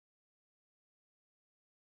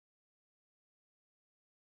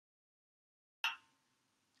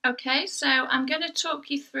Okay, so I'm going to talk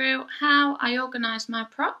you through how I organise my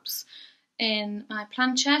props in my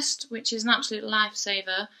plan chest, which is an absolute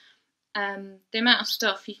lifesaver. The amount of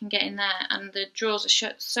stuff you can get in there, and the drawers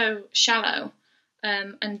are so shallow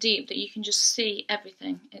and deep that you can just see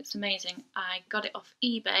everything. It's amazing. I got it off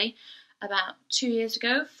eBay about 2 years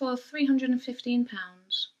ago for £315,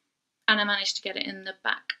 and I managed to get it in the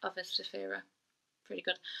back of a Sephora. Pretty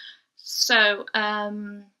good. So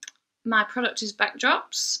my product is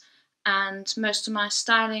backdrops, and most of my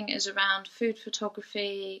styling is around food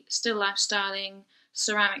photography, still life styling,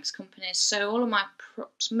 ceramics companies. So all of my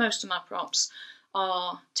props, most of my props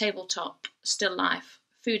are tabletop, still life,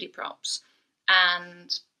 foodie props,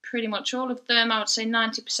 and pretty much all of them, I would say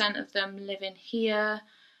 90% of them live in here.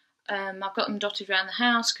 I've got them dotted around the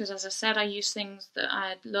house because, as I said, I use things that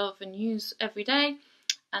I love and use every day.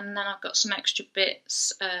 And then I've got some extra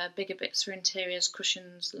bits, bigger bits for interiors,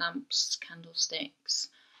 cushions, lamps, candlesticks,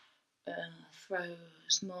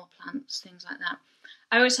 throws, more plants, things like that.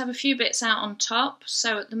 I always have a few bits out on top.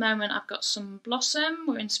 So at the moment I've got some blossom,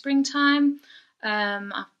 we're in springtime.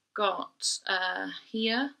 I've got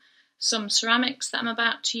here some ceramics that I'm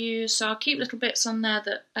about to use. So I'll keep little bits on there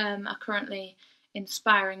that are currently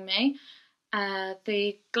inspiring me.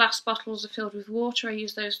 The glass bottles are filled with water. I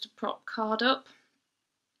use those to prop card up.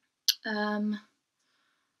 And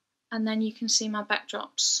then you can see my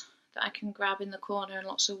backdrops that I can grab in the corner, and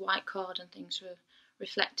lots of white card and things for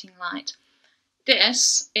reflecting light.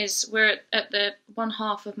 This is, we're at the one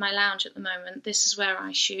half of my lounge at the moment. This is where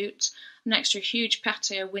I shoot. I'm next to a huge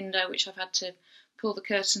patio window which I've had to pull the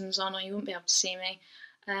curtains on or you wouldn't be able to see me.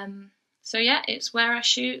 So yeah, it's where I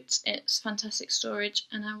shoot. It's fantastic storage,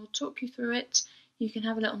 and I will talk you through it. You can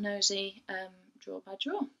have a little nosy drawer by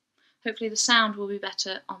drawer. Hopefully the sound will be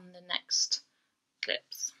better on the next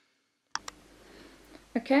clips.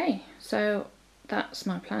 Okay, so that's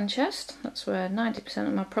my plan chest. That's where 90%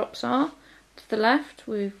 of my props are. To the left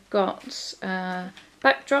we've got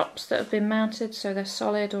backdrops that have been mounted, so they're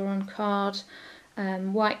solid or on card.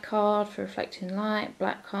 White card for reflecting light,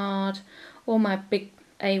 black card. All my big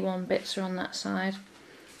A1 bits are on that side.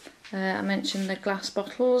 I mentioned the glass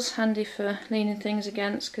bottles, handy for leaning things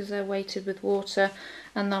against because they're weighted with water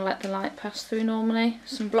and they'll let the light pass through normally.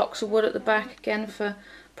 Some blocks of wood at the back again for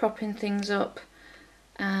propping things up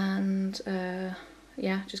and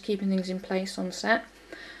yeah, just keeping things in place on set.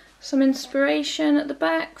 Some inspiration at the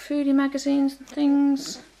back, foodie magazines and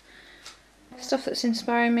things. Stuff that's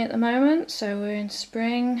inspiring me at the moment. So we're in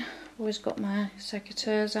spring, always got my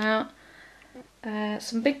secateurs out.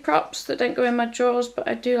 Some big props that don't go in my drawers, but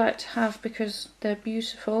I do like to have because they're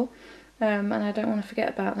beautiful and I don't want to forget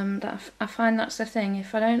about them. I find that's the thing,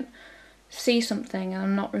 if I don't see something and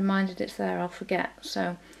I'm not reminded it's there, I'll forget.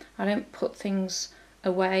 So I don't put things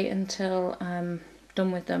away until I'm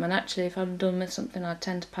done with them, and actually if I'm done with something I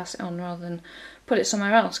tend to pass it on rather than put it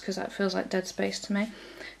somewhere else because that feels like dead space to me.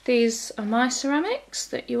 These are my ceramics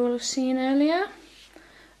that you will have seen earlier.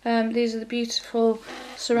 These are the beautiful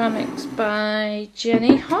ceramics by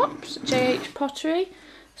Jenny Hops, JH Pottery.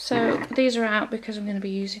 So these are out because I'm going to be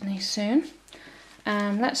using these soon.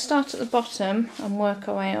 Let's start at the bottom and work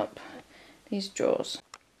our way up these drawers.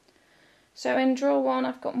 So in drawer one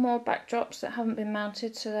I've got more backdrops that haven't been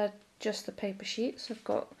mounted, so they're just the paper sheets. I've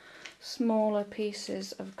got smaller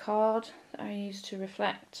pieces of card that I use to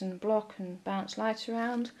reflect and block and bounce light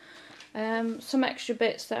around. Some extra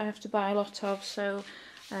bits that I have to buy a lot of, so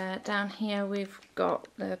down here we've got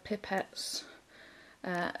the pipettes,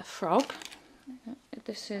 a frog.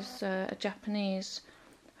 This is a Japanese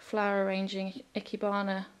flower arranging,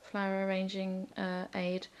 ikebana flower arranging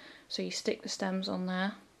aid. So you stick the stems on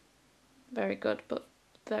there. Very good, but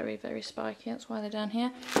very, very spiky. That's why they're down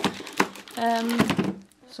here.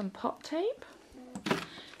 Some pop tape,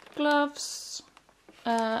 gloves,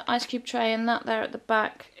 ice cube tray, and that there at the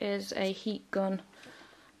back is a heat gun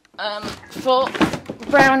for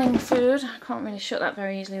browning food. I can't really shut that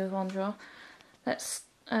very easily with one drawer.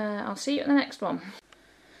 I'll see you at the next one.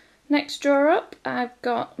 Next drawer up, I've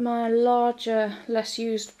got my larger, less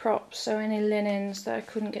used props, so any linens that I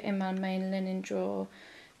couldn't get in my main linen drawer,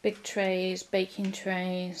 big trays, baking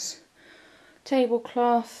trays,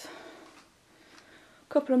 tablecloth,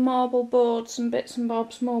 a couple of marble boards and bits and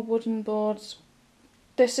bobs, more wooden boards.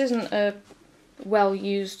 This isn't a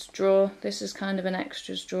well-used drawer, this is kind of an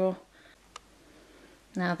extras drawer.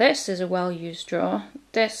 Now this is a well-used drawer.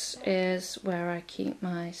 This is where I keep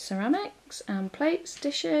my ceramics and plates,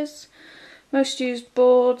 dishes, most used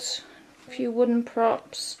boards, a few wooden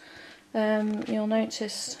props. You'll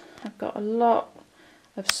notice I've got a lot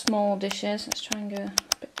of small dishes. Let's try and go a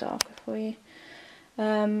bit darker for you.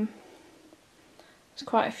 There's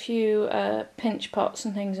quite a few pinch pots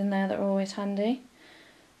and things in there that are always handy,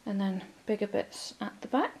 and then bigger bits at the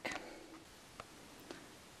back.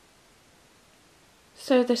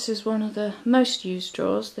 So this is one of the most used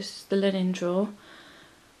drawers. This is the linen drawer.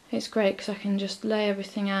 It's great because I can just lay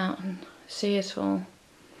everything out and see it all.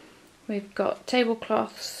 We've got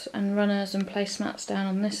tablecloths and runners and placemats down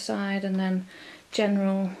on this side, and then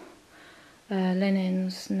general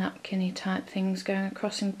linens, napkin-y type things going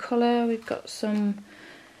across in colour. We've got some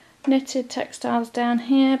knitted textiles down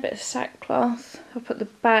here, a bit of sackcloth. Up at the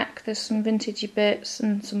back there's some vintagey bits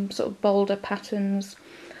and some sort of bolder patterns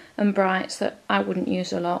and brights that I wouldn't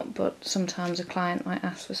use a lot, but sometimes a client might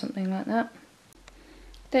ask for something like that.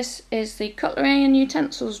 This is the cutlery and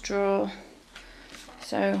utensils drawer.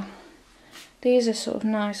 So these are sort of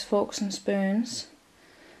nice forks and spoons,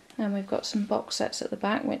 and we've got some box sets at the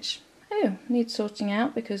back which need sorting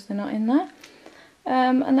out because they're not in there.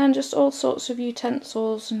 And then just all sorts of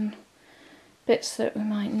utensils and bits that we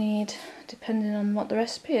might need depending on what the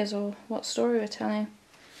recipe is or what story we're telling.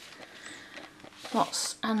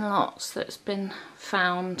 Lots and lots that's been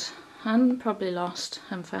found and probably lost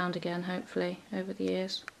and found again, hopefully, over the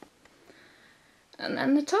years. And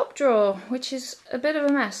then the top drawer, which is a bit of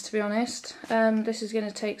a mess, to be honest. This is going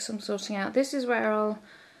to take some sorting out. This is where I'll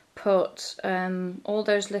put all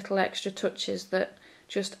those little extra touches that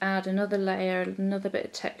just add another layer, another bit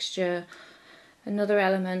of texture, another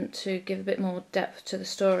element to give a bit more depth to the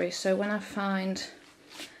story. So when I find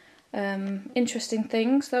interesting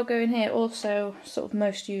things, they'll go in here. Also, sort of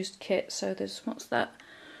most used kit. So there's, what's that?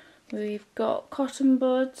 We've got cotton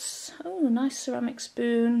buds, oh, nice ceramic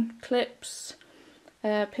spoon, clips,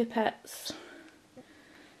 pipettes,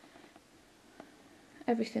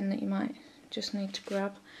 everything that you might just need to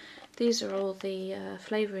grab. These are all the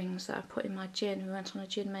flavourings that I put in my gin. We went on a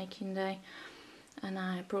gin making day and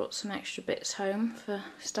I brought some extra bits home for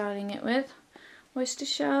styling it with. Oyster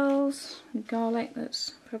shells, garlic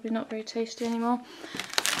that's probably not very tasty anymore.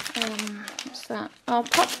 What's that? Oh,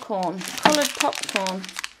 popcorn, coloured popcorn.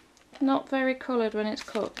 Not very coloured when it's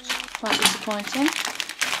cooked, quite disappointing.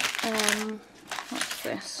 What's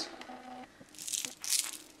this?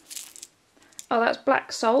 Oh, that's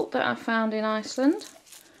black salt that I found in Iceland.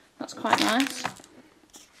 That's quite nice.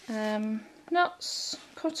 Nuts,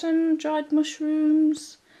 cotton, dried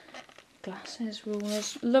mushrooms, glasses,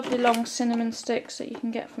 rulers, lovely long cinnamon sticks that you can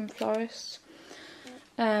get from florists.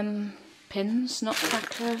 Pins, nut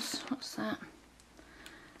cracklers, what's that?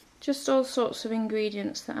 Just all sorts of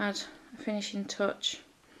ingredients that add a finishing touch.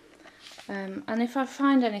 And if I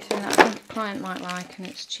find anything that I think a client might like and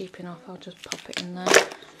it's cheap enough, I'll just pop it in there.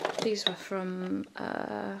 These were from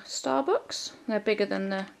Starbucks. They're bigger than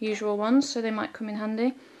the usual ones, so they might come in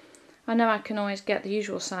handy. I know I can always get the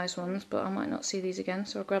usual size ones, but I might not see these again,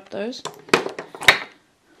 so I'll grab those.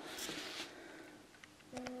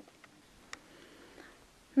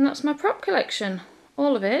 And that's my prop collection.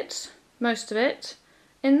 All of it, most of it,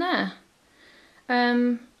 in there.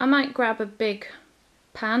 I might grab a big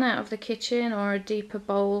pan out of the kitchen or a deeper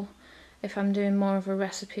bowl if I'm doing more of a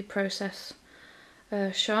recipe process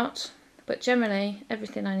shot, but generally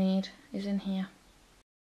everything I need is in here.